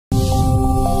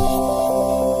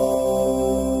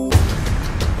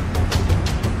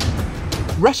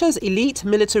Russia's elite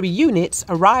military units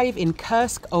arrive in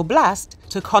Kursk Oblast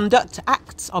to conduct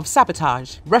acts of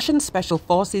sabotage. Russian Special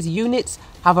Forces units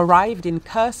have arrived in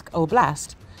Kursk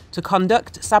Oblast to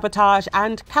conduct sabotage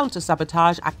and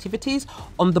counter-sabotage activities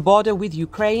on the border with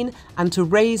Ukraine and to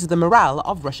raise the morale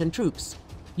of Russian troops.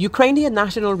 Ukrainian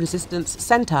National Resistance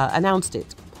Center announced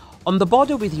it. On the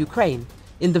border with Ukraine,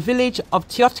 in the village of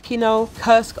Tyotkino,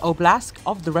 Kursk Oblast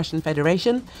of the Russian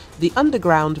Federation, the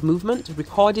underground movement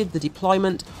recorded the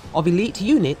deployment of elite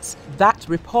units that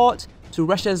report to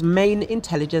Russia's main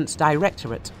intelligence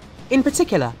directorate. In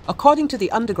particular, according to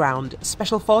the underground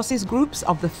Special Forces groups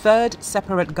of the 3rd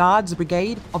Separate Guards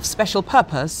Brigade of Special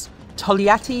Purpose,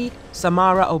 Tolyatti,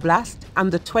 Samara Oblast,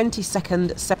 and the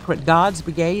 22nd Separate Guards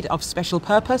Brigade of Special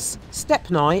Purpose,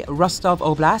 Stepnoy, Rostov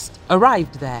Oblast,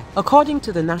 arrived there. According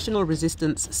to the National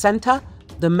Resistance Center,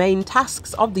 the main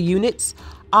tasks of the units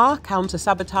are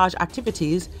counter-sabotage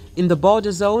activities in the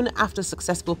border zone after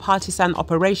successful partisan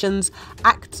operations,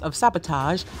 acts of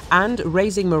sabotage, and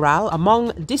raising morale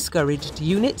among discouraged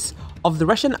units of the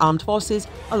Russian armed forces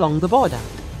along the border.